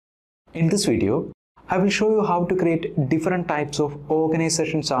In this video, I will show you how to create different types of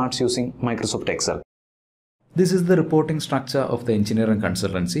organization charts using Microsoft Excel. This is the reporting structure of the engineering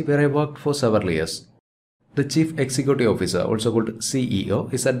consultancy where I worked for several years. The Chief Executive Officer, also called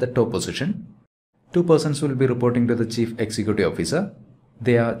CEO, is at the top position. Two persons will be reporting to the Chief Executive Officer.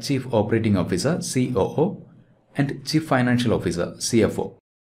 They are Chief Operating Officer, COO, and Chief Financial Officer, CFO.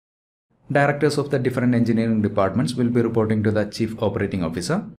 Directors of the different engineering departments will be reporting to the Chief Operating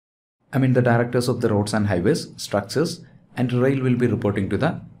Officer. The directors of the roads and highways, structures, and rail will be reporting to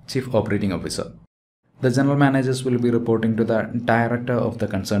the Chief Operating Officer. The general managers will be reporting to the director of the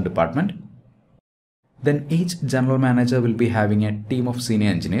concerned department. Then each general manager will be having a team of senior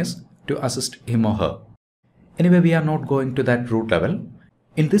engineers to assist him or her. Anyway, we are not going to that root level.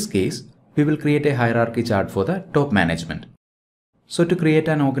 In this case, we will create a hierarchy chart for the top management. So to create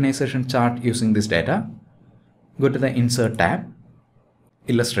an organization chart using this data, go to the Insert tab,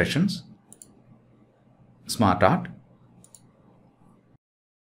 Illustrations, Smart Art.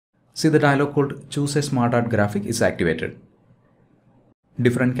 See the dialog called Choose a Smart Art Graphic is activated.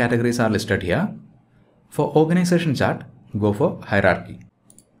 Different categories are listed here. For organization chart, go for hierarchy.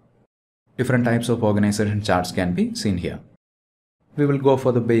 Different types of organization charts can be seen here. We will go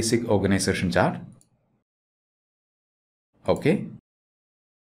for the basic organization chart. OK.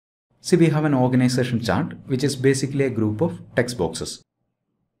 See, we have an organization chart which is basically a group of text boxes.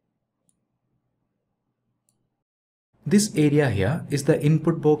 This area here is the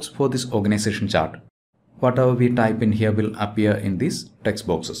input box for this organization chart. Whatever we type in here will appear in these text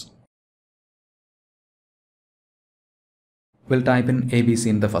boxes. We'll type in ABC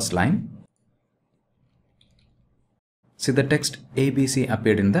in the first line. See, the text ABC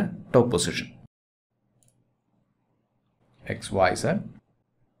appeared in the top position. X, Y, Z.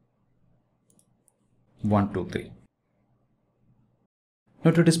 1, 2, 3.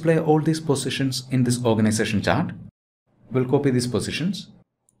 Now to display all these positions in this organization chart, we'll copy these positions.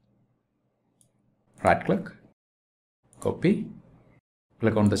 Right click, copy,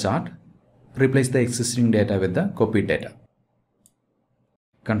 click on the chart, replace the existing data with the copied data.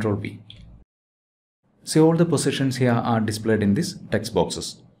 Ctrl V. See, all the positions here are displayed in these text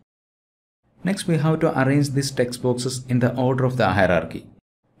boxes. Next, we have to arrange these text boxes in the order of the hierarchy.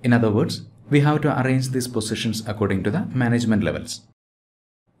 In other words, we have to arrange these positions according to the management levels.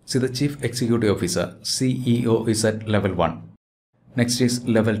 See, the Chief Executive Officer, CEO, is at level 1. Next is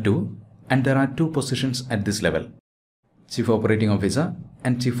level 2, and there are two positions at this level, Chief Operating Officer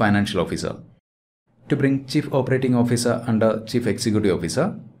and Chief Financial Officer. To bring Chief Operating Officer under Chief Executive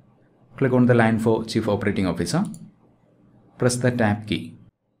Officer, click on the line for Chief Operating Officer, press the Tab key.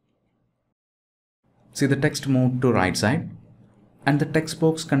 See, the text moved to right side, and the text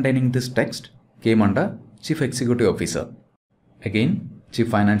box containing this text came under Chief Executive Officer. Again, Chief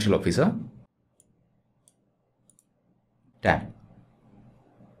Financial Officer, Tab.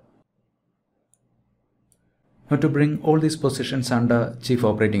 Now to bring all these positions under Chief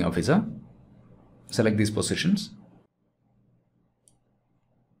Operating Officer, select these positions,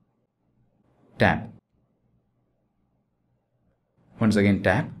 Tab. Once again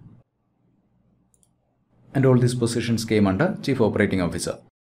Tab. And all these positions came under Chief Operating Officer.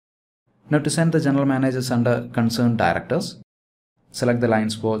 Now to send the general managers under concerned directors, select the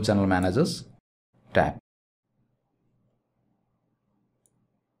lines for general managers, Tab.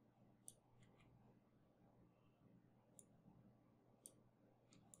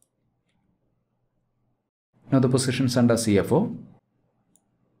 Now the positions under CFO,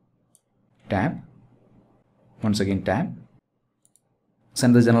 Tab. Once again Tab.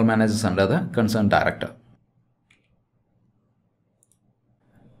 Send the general managers under the concerned director.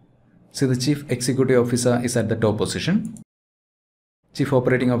 See, the Chief Executive Officer is at the top position. Chief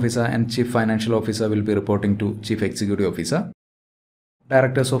Operating Officer and Chief Financial Officer will be reporting to Chief Executive Officer.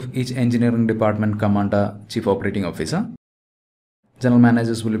 Directors of each engineering department come under Chief Operating Officer. General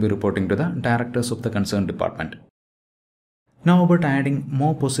managers will be reporting to the directors of the concerned department. Now about adding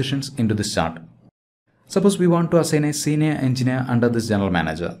more positions into this chart. Suppose we want to assign a senior engineer under this general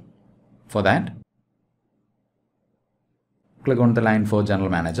manager. For that, click on the line for general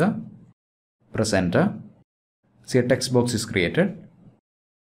manager, press enter. See, a text box is created.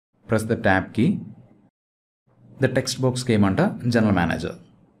 Press the Tab key. The text box came under general manager.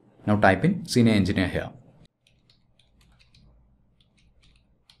 Now type in senior engineer here.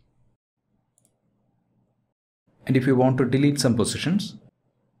 And if you want to delete some positions,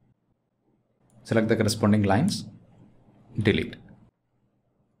 select the corresponding lines, delete.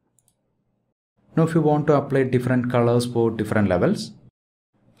 Now if you want to apply different colors for different levels,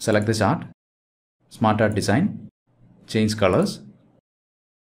 select the chart, Smart Art Design, change colors.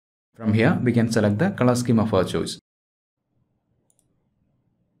 From here, we can select the color scheme of our choice.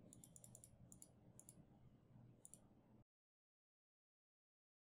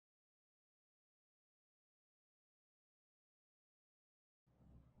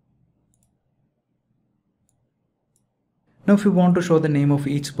 Now if you want to show the name of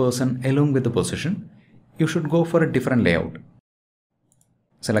each person along with the position, you should go for a different layout.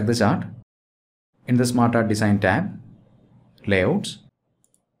 Select the chart. In the Smart Art Design tab, Layouts,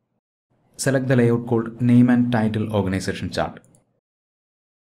 select the layout called Name and Title Organization Chart.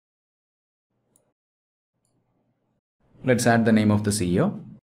 Let's add the name of the CEO.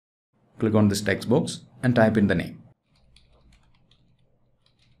 Click on this text box and type in the name.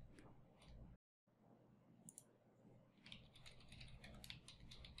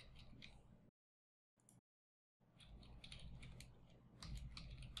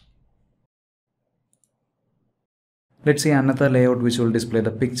 Let's see another layout which will display the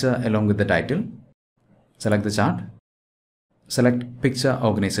picture along with the title. Select the chart. Select Picture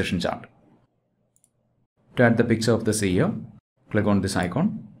Organization Chart. To add the picture of the CEO, click on this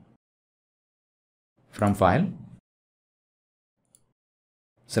icon. From File,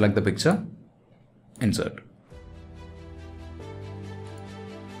 select the picture, insert.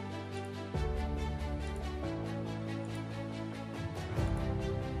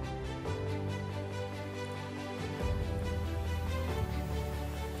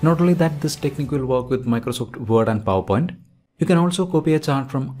 Not only that, this technique will work with Microsoft Word and PowerPoint. You can also copy a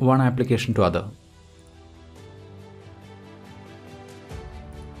chart from one application to other.